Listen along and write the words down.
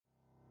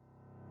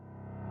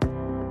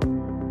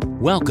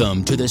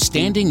Welcome to the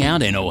Standing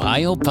Out in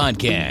Ohio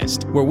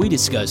podcast, where we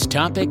discuss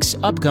topics,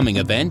 upcoming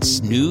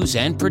events, news,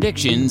 and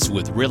predictions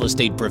with real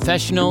estate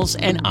professionals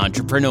and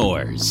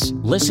entrepreneurs.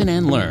 Listen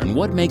and learn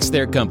what makes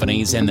their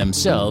companies and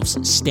themselves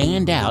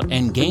stand out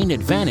and gain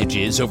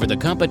advantages over the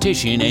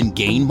competition and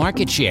gain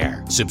market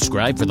share.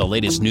 Subscribe for the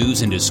latest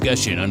news and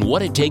discussion on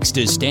what it takes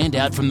to stand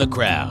out from the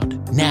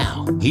crowd.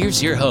 Now,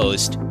 here's your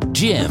host,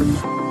 Jim.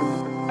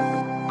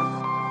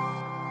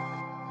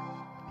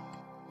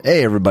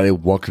 Hey everybody,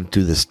 welcome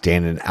to the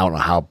Standing Out in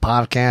Ohio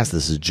podcast.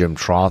 This is Jim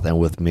Troth, and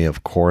with me,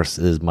 of course,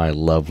 is my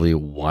lovely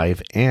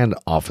wife and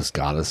office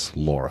goddess,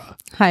 Laura.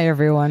 Hi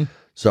everyone.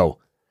 So,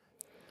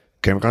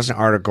 came across an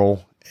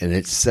article, and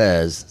it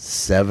says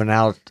 7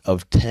 out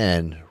of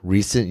 10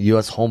 recent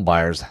U.S. home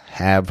buyers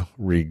have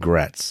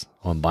regrets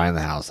on buying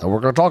the house. And we're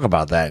going to talk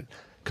about that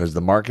because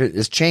the market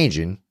is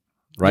changing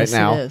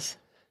now. It is.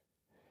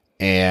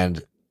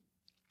 And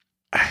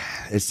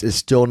it's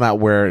still not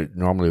where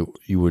normally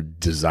you would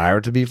desire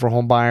to be for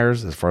home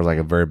buyers as far as like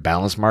a very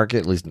balanced market,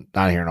 at least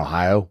not here in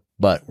Ohio.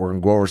 But we're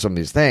going to go over some of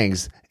these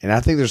things. And I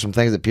think there's some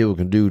things that people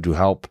can do to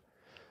help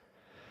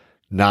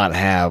not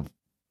have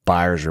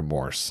buyer's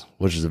remorse,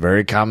 which is a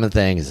very common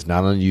thing. It's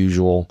not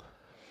unusual,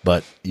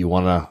 but you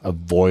want to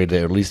avoid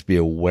it, or at least be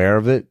aware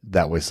of it.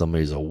 That way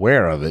somebody's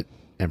aware of it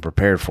and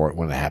prepared for it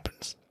when it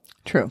happens.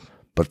 True.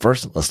 But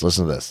first, let's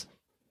listen to this.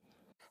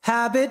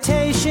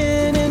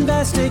 Habitation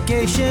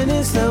investigation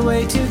is the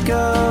way to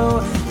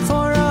go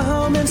for a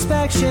home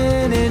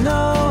inspection in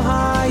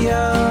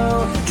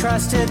Ohio.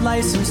 Trusted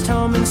licensed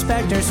home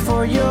inspectors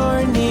for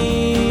your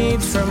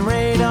needs, from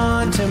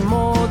radon to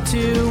mold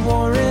to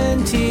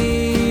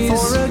warranties.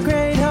 For a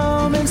great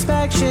home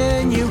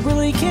inspection, you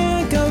really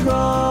can't go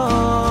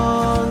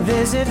wrong.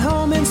 Visit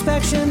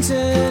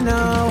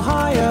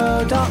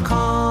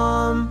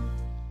homeinspectionsinohio.com.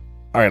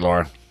 All right,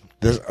 Laura.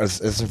 This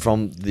is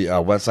from the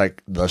website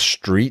The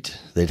Street.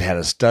 They'd had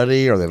a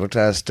study, or they looked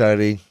at a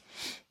study,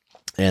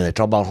 and they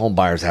talk about home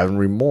buyers having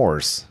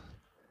remorse.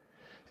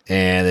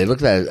 And they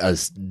looked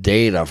at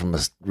data from a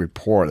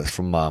report that's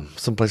from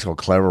some place called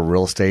Clever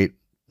Real Estate.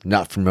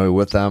 Not familiar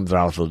with them. They're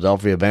out of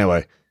Philadelphia. But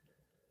anyway,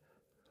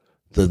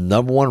 the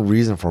number one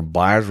reason for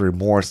buyer's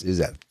remorse is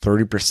that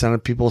 30%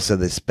 of people said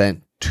they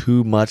spent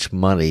too much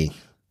money.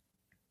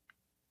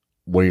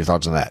 What are your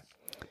thoughts on that?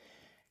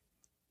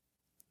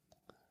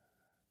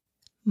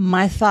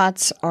 My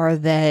thoughts are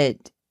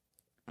that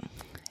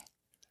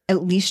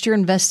at least you're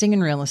investing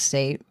in real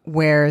estate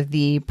where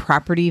the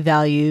property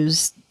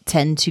values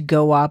tend to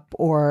go up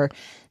or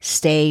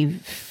stay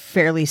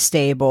fairly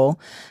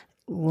stable.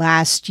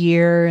 Last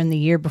year and the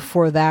year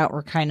before that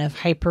were kind of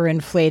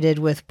hyperinflated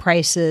with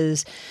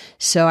prices.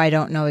 So I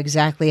don't know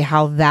exactly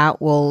how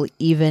that will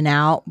even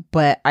out,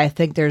 but I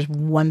think there's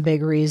one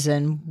big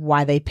reason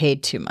why they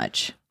paid too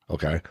much.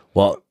 Okay.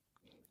 Well,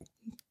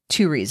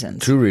 Two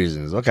reasons.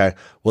 Okay.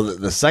 Well,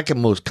 the second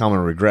most common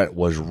regret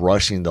was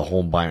rushing the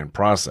home buying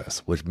process,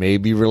 which may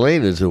be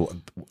related to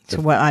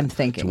what I'm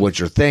thinking. To what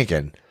you're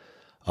thinking.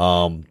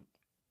 And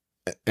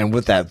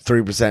with that,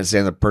 3%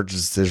 saying the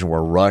purchase decision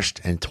were rushed,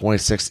 and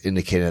 26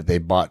 indicated that they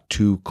bought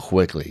too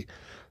quickly.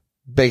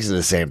 Basically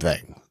the same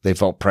thing. They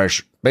felt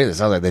pressure. Basically, it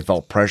sounds like they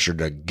felt pressure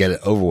to get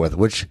it over with,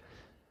 which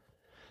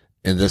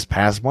in this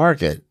past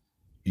market,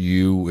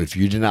 if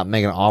you did not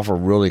make an offer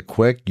really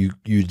quick,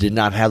 you did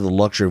not have the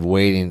luxury of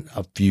waiting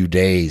a few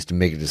days to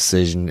make a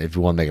decision if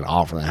you want to make an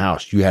offer on the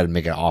house. You had to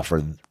make an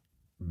offer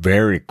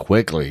very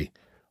quickly,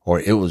 or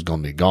it was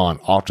going to be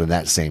gone often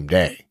that same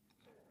day.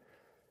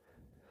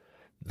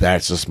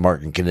 That's just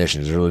market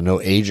conditions. There's really no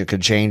agent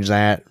could change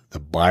that. The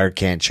buyer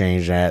can't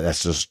change that.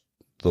 That's just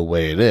the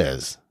way it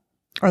is.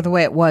 Or the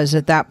way it was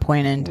at that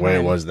point in time. The way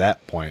it was at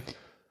that point.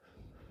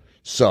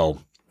 So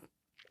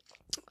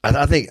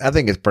I think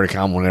it's pretty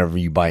common whenever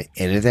you buy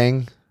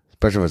anything,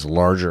 especially if it's a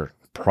larger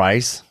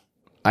price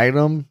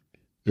item,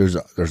 there's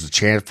a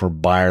chance for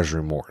buyer's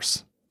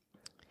remorse.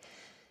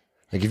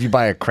 Like if you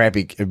buy a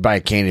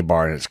candy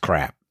bar and it's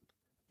crap.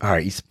 All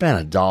right, you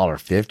spent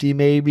 $1.50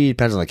 maybe.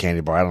 Depends on the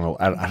candy bar. I don't know.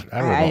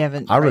 I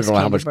haven't. I really don't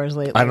know how much. Bars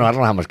lately. I don't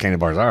know how much candy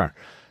bars are.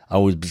 I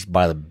always just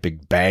buy the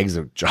big bags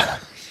of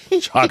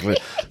chocolate,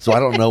 so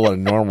I don't know what a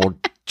normal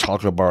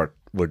chocolate bar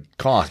would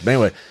cost. But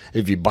anyway,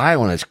 if you buy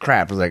one that's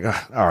crap, it's like,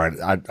 all right,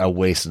 I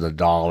wasted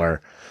 $1.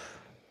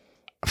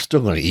 I'm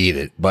still going to eat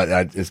it, but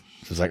it's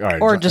like, all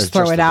right. Or just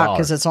throw it out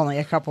because it's only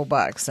a couple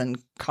bucks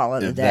and call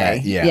it a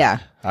day. Yeah.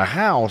 A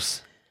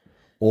house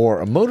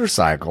or a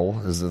motorcycle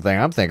is the thing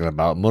I'm thinking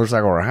about.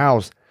 Motorcycle or a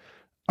house.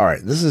 All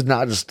right, this is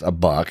not just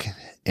 $1.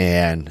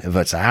 And if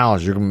it's a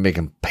house, you're going to be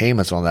making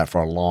payments on that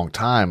for a long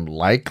time.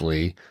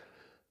 Likely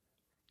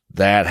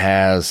that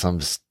has some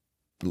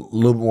a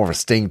little more of a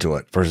sting to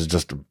it versus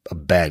just a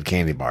bad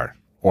candy bar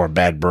or a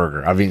bad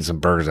burger. I've eaten some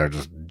burgers that are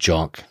just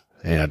junk,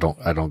 and I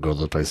don't go to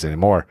those places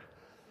anymore.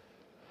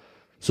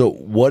 So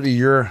what are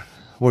your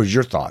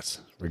thoughts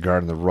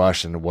regarding the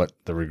rush and what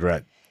the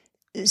regret?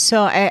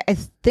 So I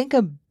think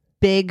a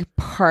big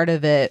part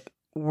of it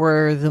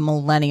were the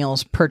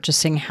millennials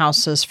purchasing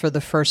houses for the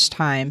first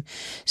time.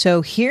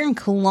 So here in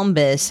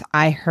Columbus,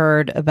 I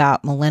heard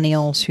about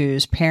millennials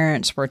whose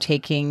parents were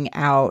taking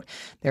out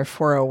their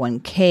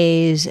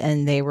 401ks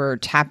and they were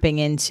tapping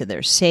into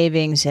their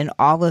savings and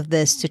all of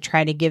this to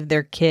try to give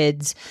their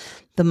kids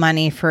the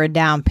money for a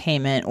down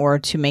payment or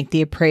to make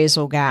the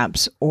appraisal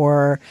gaps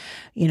or,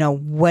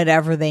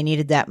 whatever they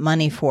needed that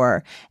money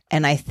for.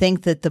 And I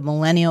think that the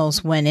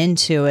millennials went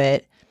into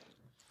it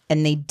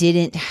and they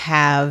didn't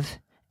have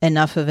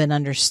enough of an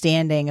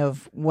understanding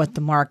of what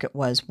the market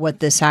was, what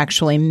this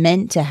actually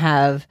meant to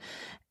have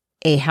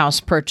a house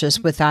purchase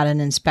without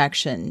an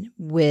inspection,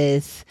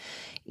 with,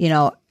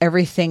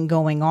 everything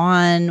going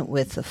on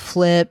with the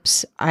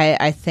flips.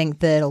 I think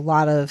that a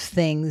lot of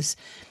things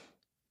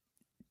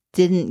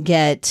didn't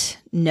get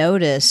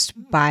noticed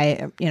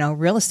by,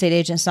 real estate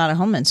agent's not a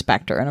home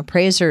inspector. An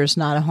appraiser is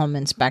not a home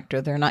inspector.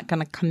 They're not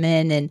going to come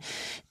in and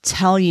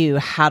tell you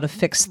how to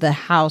fix the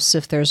house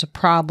if there's a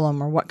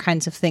problem or what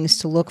kinds of things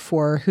to look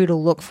for, or who to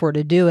look for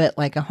to do it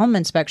like a home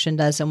inspection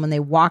does. And when they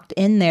walked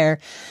in there,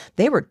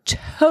 they were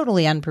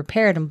totally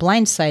unprepared and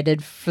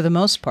blindsided for the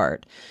most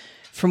part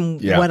from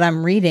what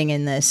I'm reading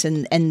in this.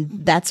 And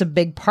that's a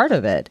big part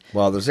of it.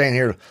 Well, they're saying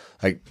here,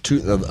 like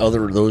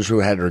those who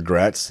had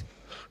regrets,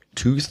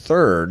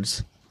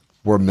 2/3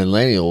 were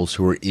millennials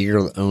who were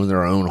eager to own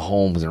their own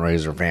homes and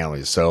raise their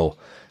families. So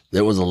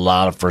there was a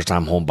lot of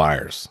first-time home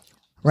buyers.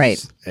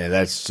 Right. And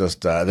that's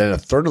just, then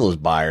 1/3 of those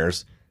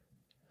buyers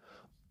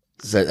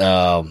said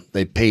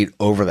they paid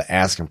over the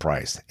asking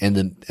price. And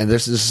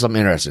this is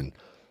something interesting.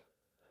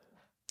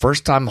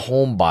 First-time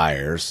home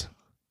buyers,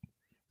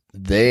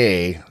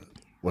 they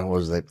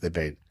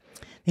paid?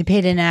 They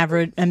paid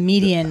a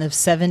median of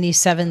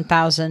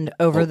 $77,000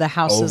 over the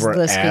house's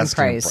listing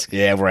price.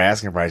 Over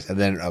asking price. And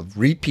then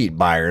repeat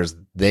buyers,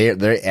 they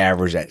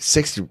average at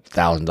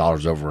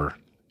 $60,000 over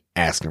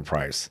asking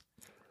price.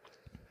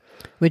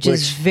 Which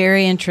is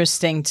very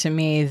interesting to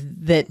me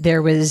that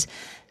there was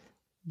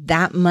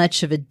that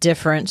much of a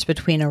difference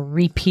between a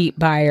repeat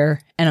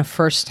buyer and a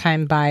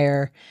first-time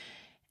buyer.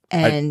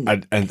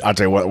 And I'll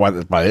tell you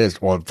what that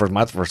is. Well,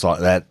 my first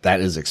thought, that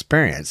is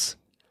experience.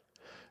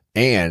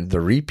 And the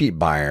repeat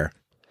buyer,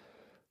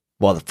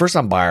 the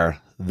first-time buyer,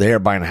 they're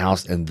buying a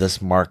house in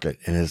this market,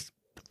 and it's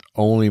the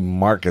only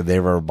market they've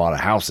ever bought a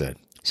house in.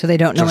 So they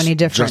don't know any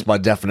different. Just by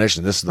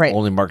definition, this is the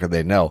only market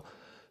they know.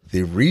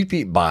 The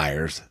repeat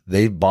buyers,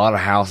 they bought a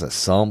house at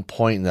some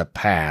point in the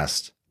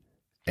past.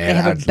 And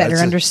they have a better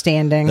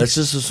understanding. Let's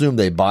just assume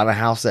they bought a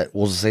house at,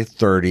 we'll just say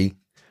 30.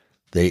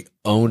 They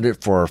owned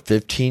it for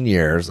 15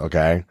 years,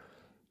 okay?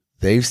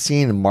 They've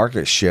seen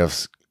market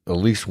shifts, at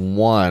least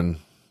one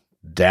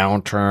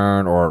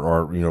downturn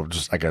or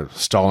just like a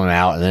stalling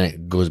out, and then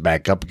it goes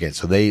back up again.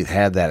 So they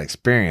had that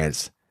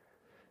experience,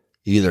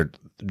 either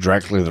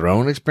directly their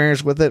own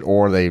experience with it,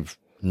 or they've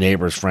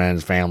neighbors,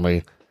 friends,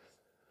 family.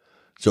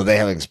 So they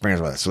have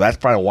experience with it. So that's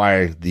probably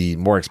why the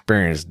more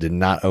experienced did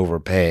not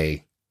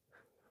overpay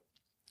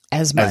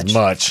as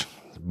much.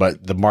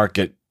 But the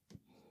market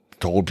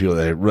told people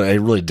that they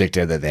really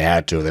dictated that they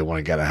had to if they want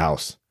to get a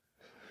house.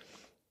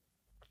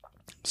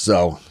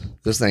 So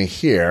this thing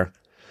here,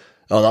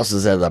 it also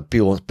said that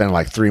people spend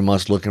like 3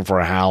 months looking for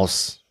a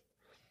house,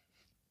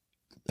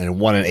 and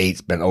 1 in 8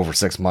 spent over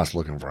 6 months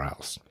looking for a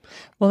house.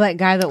 Well, that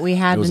guy that we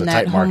had in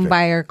that home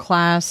buyer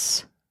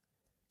class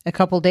a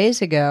couple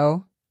days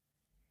ago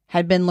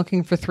had been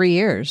looking for 3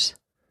 years.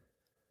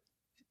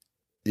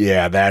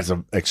 Yeah, that's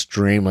an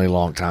extremely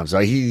long time. So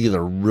he's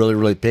either really,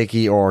 really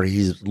picky, or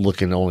he's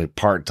looking only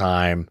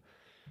part-time.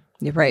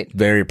 You're right.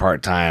 Very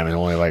part-time, and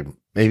only like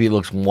maybe he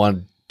looks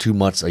 1-2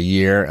 months a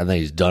year, and then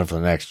he's done for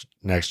the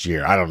next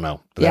year. I don't know.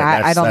 But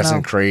I don't know. That's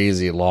a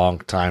crazy long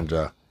time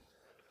to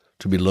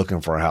be looking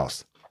for a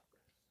house.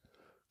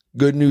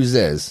 Good news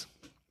is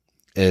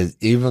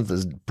even if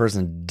this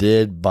person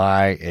did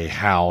buy a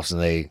house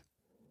and they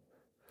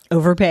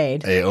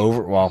overpaid, they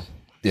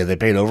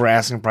paid over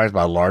asking price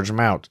by a large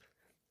amount.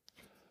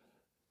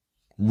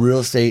 Real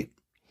estate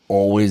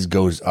always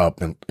goes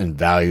up in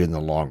value in the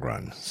long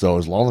run. So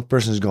as long as the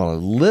person is going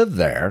to live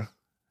there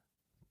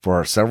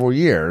for several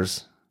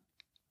years,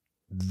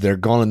 they're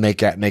going to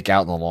make out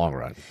in the long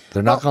run.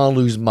 They're not going to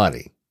lose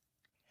money.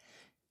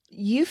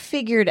 You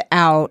figured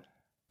out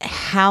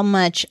how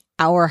much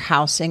our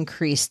house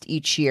increased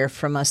each year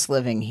from us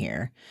living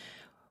here.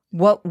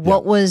 What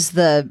was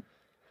the?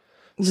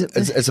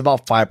 It's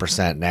about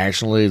 5%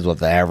 nationally is what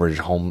the average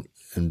home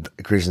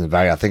increase in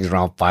value. I think it's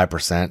around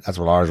 5%. That's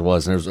what ours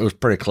was, and it was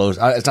pretty close.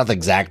 It's not the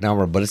exact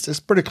number, but it's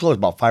pretty close,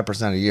 about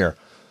 5% a year.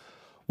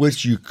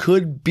 Which you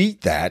could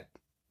beat that.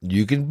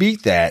 You can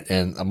beat that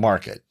in a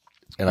market.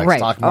 In a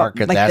stock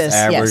market, like that's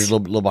average, a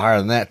little bit higher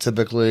than that.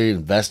 Typically,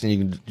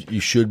 investing, you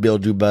should be able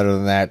to do better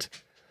than that.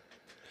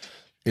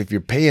 If you're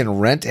paying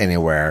rent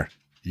anywhere,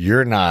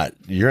 you're not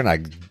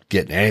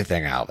getting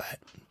anything out of that.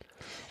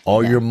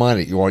 All your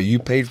money, you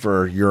paid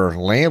for your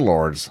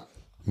landlord's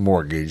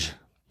mortgage,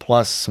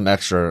 plus some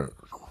extra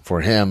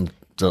for him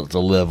to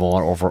live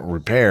on or for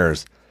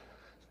repairs.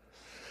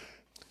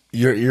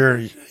 you're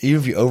even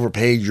if you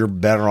overpaid, you're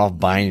better off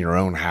buying your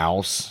own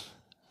house,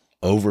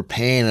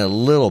 overpaying a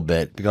little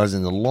bit, because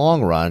in the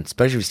long run,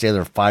 especially if you stay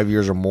there 5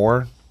 years or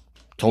more,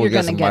 totally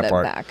You're gonna gonna get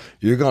it back.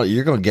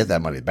 You're gonna get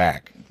that money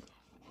back.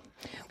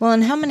 Well,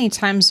 and how many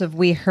times have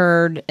we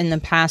heard in the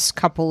past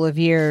couple of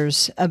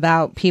years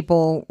about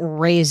people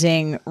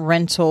raising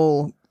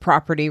rental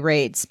property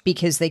rates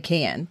because they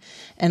can?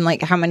 And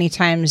like, how many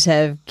times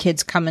have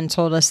kids come and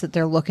told us that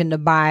they're looking to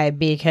buy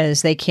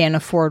because they can't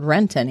afford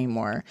rent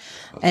anymore?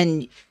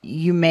 And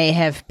you may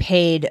have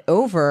paid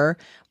over,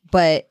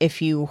 but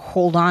if you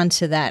hold on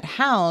to that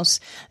house,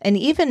 and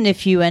even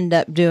if you end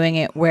up doing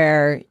it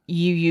where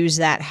you use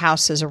that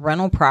house as a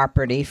rental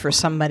property for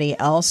somebody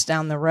else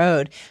down the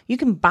road, you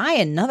can buy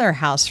another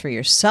house for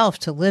yourself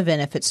to live in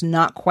if it's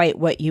not quite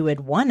what you had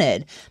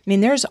wanted. I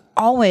mean, there's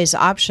always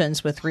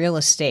options with real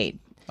estate.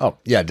 Oh,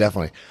 yeah,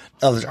 definitely.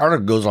 This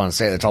article goes on to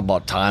say they talk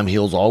about time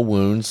heals all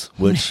wounds,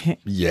 which,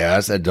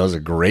 yes, that does a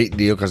great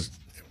deal because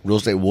real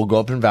estate will go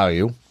up in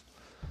value.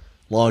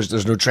 As long as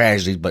there's no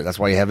tragedies, but that's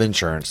why you have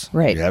insurance.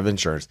 Right. You have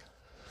insurance.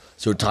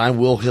 So time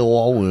will heal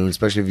all wounds,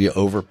 especially if you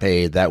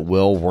overpay. That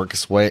will work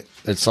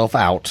itself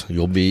out.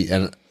 You'll be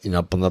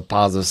up on the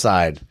positive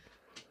side.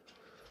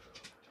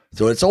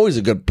 So it's always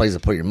a good place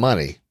to put your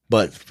money.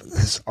 But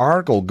this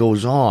article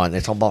goes on.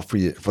 It's all about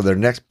for their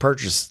next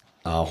purchase,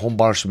 home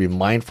buyers should be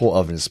mindful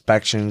of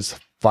inspections,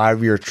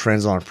 5-year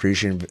trends on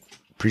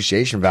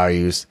appreciation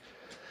values,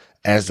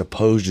 as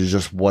opposed to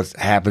just what's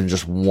happened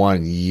just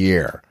 1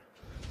 year.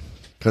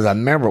 Because I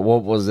remember,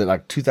 what was it,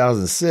 like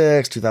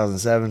 2006,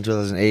 2007,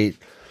 2008,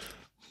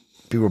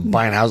 people were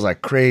buying houses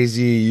like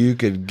crazy. You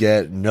could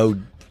get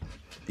you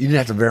didn't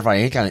have to verify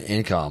any kind of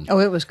income. Oh,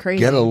 it was crazy.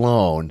 Get a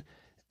loan.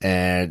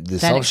 And the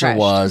assumption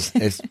was,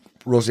 it's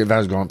real estate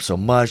values going up so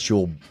much,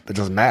 it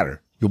doesn't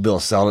matter. You'll be able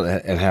to sell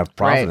it and have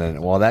profit in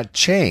it. Well, that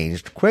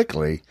changed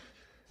quickly.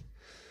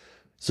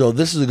 So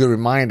this is a good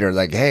reminder,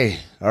 like, hey,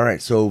 all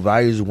right, so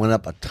values went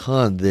up a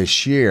ton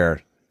this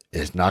year.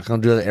 It's not going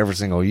to do that every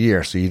single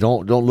year. So you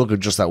don't look at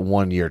just that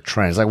 1 year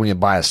trend. It's like when you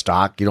buy a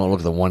stock, you don't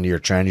look at the 1 year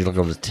trend. You look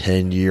at the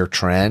 10-year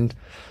trend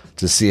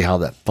to see how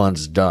that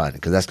fund's done,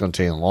 because that's going to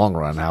tell you in the long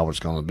run how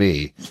it's going to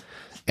be.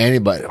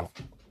 Everybody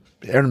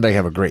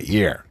have a great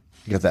year.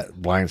 You got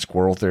that blind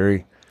squirrel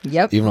theory.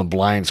 Yep. Even a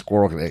blind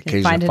squirrel can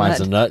occasionally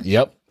finds a nut.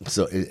 Yep.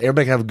 So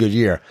everybody can have a good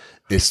year.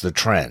 It's the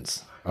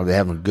trends. Are they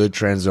having good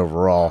trends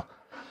overall?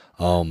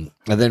 And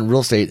then real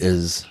estate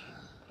it's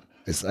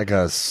like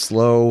a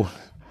slow.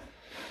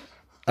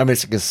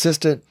 It's a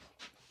consistent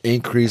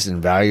increase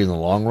in value in the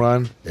long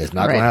run. It's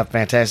not going to have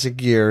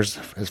fantastic years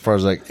as far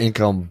as like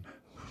income,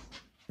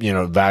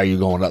 value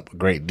going up a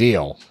great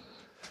deal.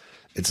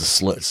 It's a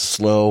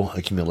slow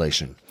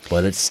accumulation,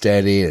 but it's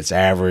steady. It's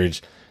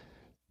average.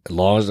 As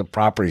long as the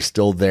property's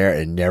still there,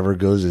 it never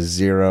goes to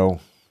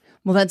zero.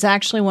 Well, that's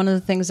actually one of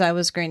the things I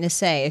was going to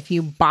say. If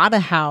you bought a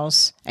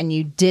house and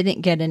you didn't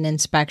get an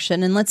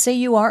inspection, and let's say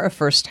you are a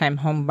first-time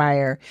home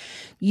buyer,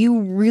 you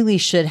really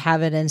should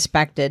have it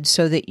inspected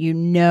so that you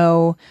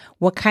know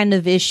what kind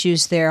of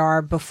issues there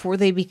are before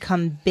they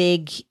become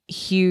big,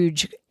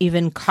 huge,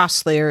 even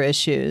costlier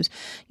issues.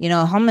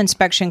 A home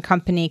inspection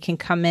company can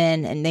come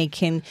in and they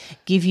can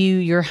give you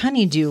your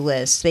honey-do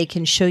list. They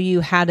can show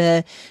you how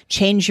to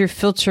change your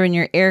filter in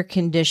your air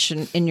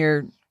condition, in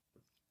your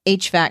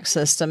HVAC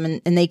system,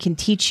 and they can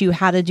teach you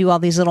how to do all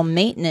these little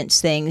maintenance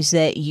things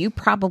that you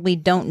probably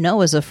don't know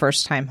as a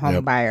first-time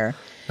home buyer.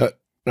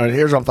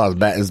 Here's what I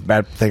thought is a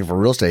bad thing for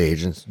real estate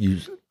agents. You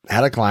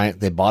had a client,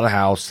 they bought a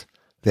house,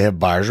 they have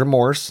buyer's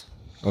remorse,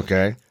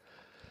 okay?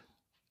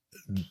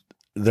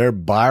 Their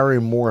buyer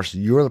remorse,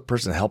 you're the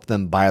person that helped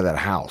them buy that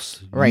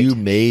house. Right. You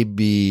may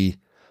be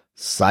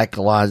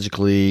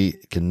psychologically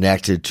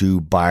connected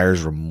to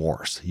buyer's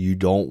remorse. You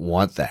don't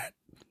want that.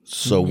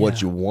 So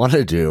what you want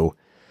to do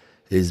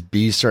is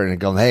be certain and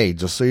go, hey,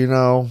 just so you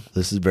know,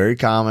 this is very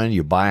common.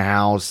 You buy a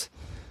house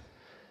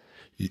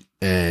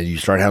and you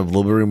start having a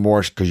little bit of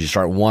remorse because you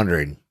start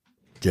wondering,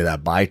 did I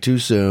buy too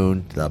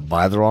soon? Did I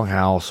buy the wrong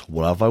house?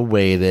 What if I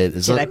waited?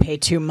 Did I pay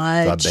too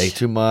much? Did I pay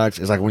too much?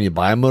 It's like when you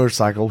buy a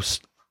motorcycle,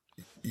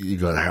 you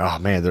go, oh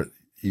man,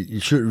 you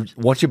should,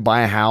 once you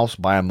buy a house,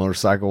 buy a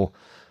motorcycle,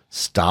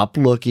 stop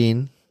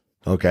looking,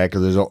 okay?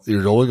 Because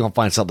you're always going to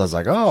find something that's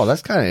like, oh,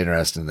 that's kind of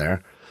interesting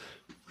there.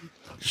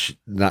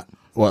 Not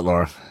what,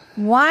 Laura?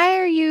 Why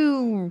are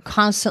you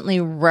constantly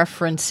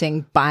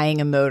referencing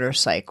buying a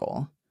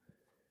motorcycle?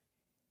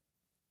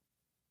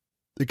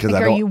 Because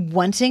are you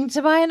wanting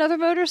to buy another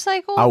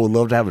motorcycle? I would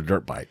love to have a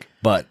dirt bike,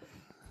 but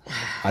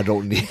I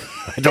don't need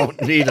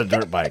a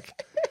dirt bike.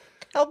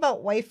 How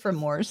about wife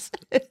remorse?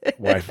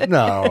 Wife?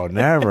 No,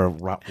 never.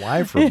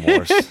 Wife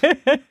remorse.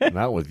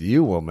 Not with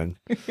you, woman.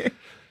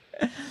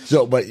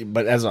 So, but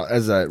as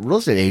a real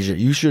estate agent,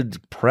 you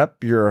should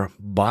prep your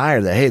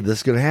buyer that, hey, this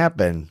is going to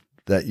happen.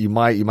 That you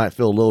might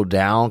feel a little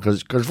down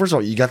because first of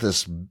all, you got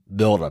this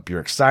build up.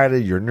 You're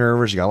excited. You're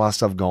nervous. You got a lot of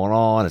stuff going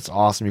on. It's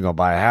awesome. You're going to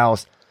buy a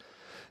house.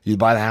 You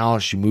buy the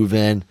house. You move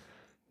in.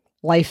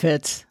 Life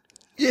hits.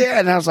 Yeah,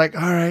 and I was like,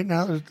 all right,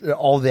 now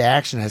all the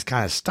action has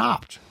kind of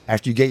stopped.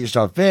 After you get your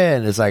stuff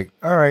in, it's like,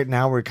 all right,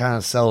 now we're kind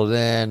of settled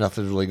in.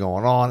 Nothing's really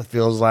going on. It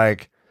feels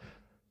like.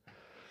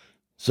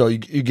 So you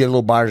get a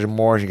little buyer's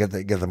remorse. You get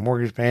the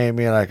mortgage payment.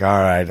 You're like, all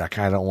right, I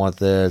kind of don't want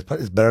this, but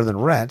it's better than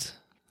rent.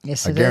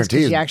 Yes, I it is,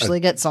 guarantee 'cause you actually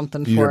get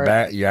something for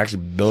it. You're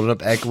actually building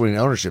up equity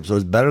and ownership, so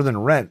it's better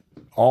than rent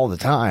all the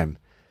time.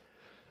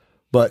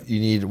 But you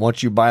need,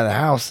 once you buy the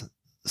house,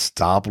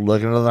 stop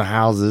looking at other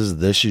houses.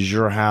 This is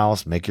your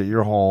house. Make it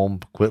your home.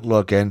 Quit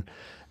looking.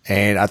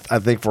 And I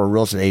think for a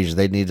real estate agent,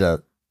 they need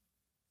to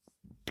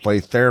play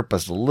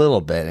therapist a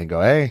little bit and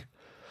go, hey,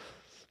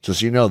 just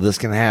so you know, this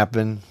can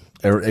happen.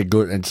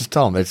 And just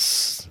tell them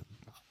it's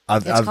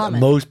common.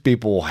 Most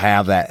people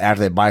have that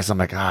after they buy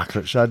something, like,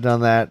 should I have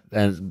done that?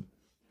 And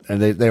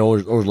they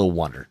always a little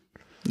wonder.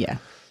 Yeah.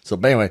 So,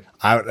 but anyway,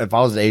 if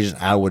I was an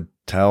agent, I would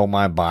tell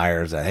my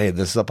buyers that, hey,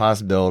 this is a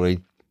possibility.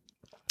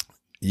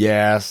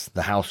 Yes,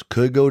 the house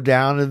could go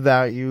down in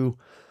value.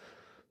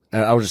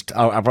 And I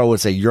probably would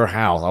say your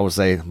house. I would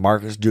say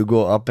markets do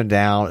go up and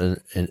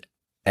down, and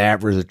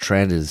average the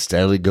trend is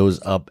steadily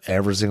goes up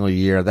every single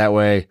year. That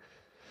way,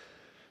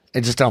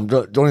 and just tell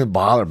them, don't even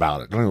bother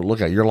about it. Don't even look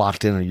at it. You're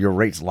locked in, and your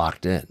rate's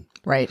locked in.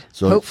 Right.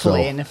 So,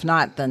 hopefully, and if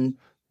not, then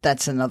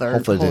that's another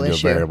hopefully whole it's a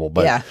issue. variable,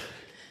 but yeah.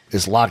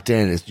 It's locked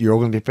in. You're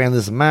going to be paying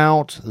this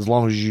amount as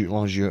long as you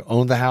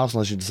own the house,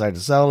 unless you decide to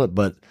sell it.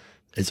 But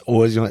it's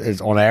always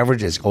on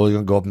average, it's always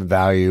going to go up in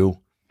value.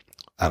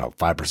 I don't know,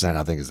 5%.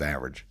 I think is the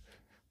average.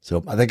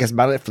 So I think that's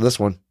about it for this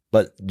one.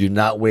 But do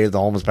not waive the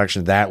home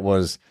inspection. That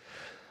was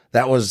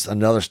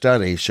another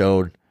study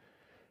showed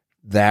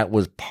that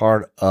was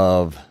part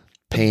of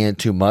paying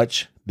too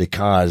much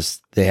because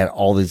they had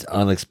all these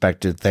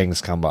unexpected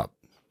things come up.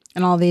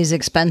 And all these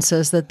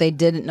expenses that they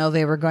didn't know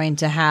they were going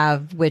to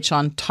have, which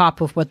on top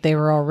of what they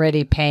were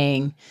already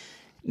paying,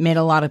 made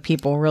a lot of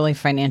people really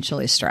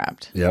financially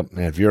strapped. Yep.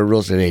 And if you're a real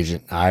estate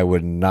agent, I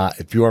would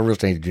not, if you are a real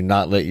estate agent, do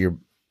not let your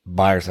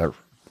buyers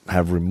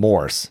have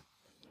remorse,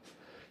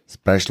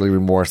 especially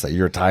remorse that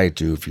you're tied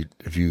to.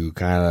 If you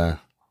kind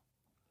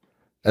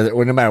of,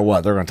 well, no matter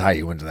what, they're going to tie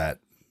you into that.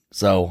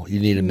 So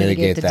you need to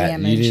mitigate that.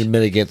 damage. You need to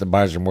mitigate the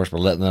buyer's remorse by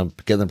letting them,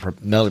 get them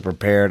mentally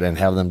prepared and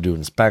have them do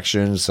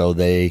inspections so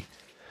they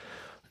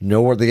know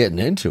what they're getting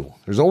into.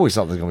 There's always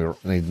something going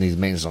to needs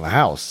maintenance on the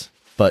house,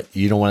 but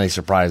you don't want any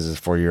surprises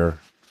for your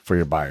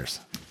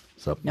buyers.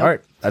 So, Nope. All right,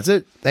 that's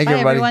it. Thank you,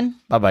 Bye, everybody. everyone.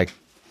 Bye-bye.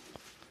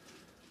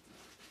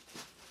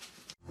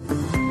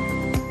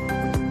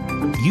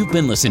 You've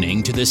been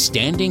listening to the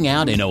Standing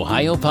Out in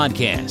Ohio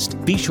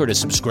podcast. Be sure to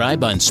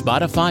subscribe on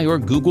Spotify or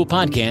Google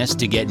Podcasts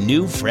to get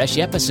new, fresh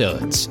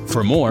episodes.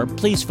 For more,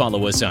 please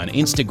follow us on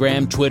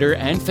Instagram, Twitter,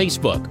 and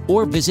Facebook,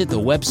 or visit the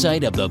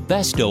website of the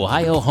best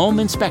Ohio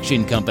home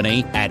inspection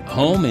company at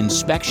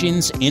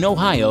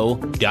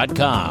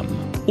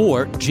homeinspectionsinohio.com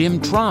or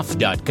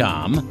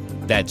jimtroth.com.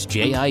 That's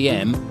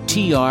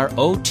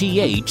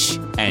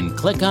JIMTROTH, and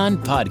click on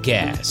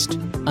podcast.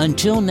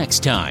 Until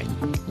next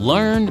time,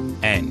 learn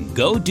and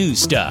go do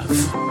stuff.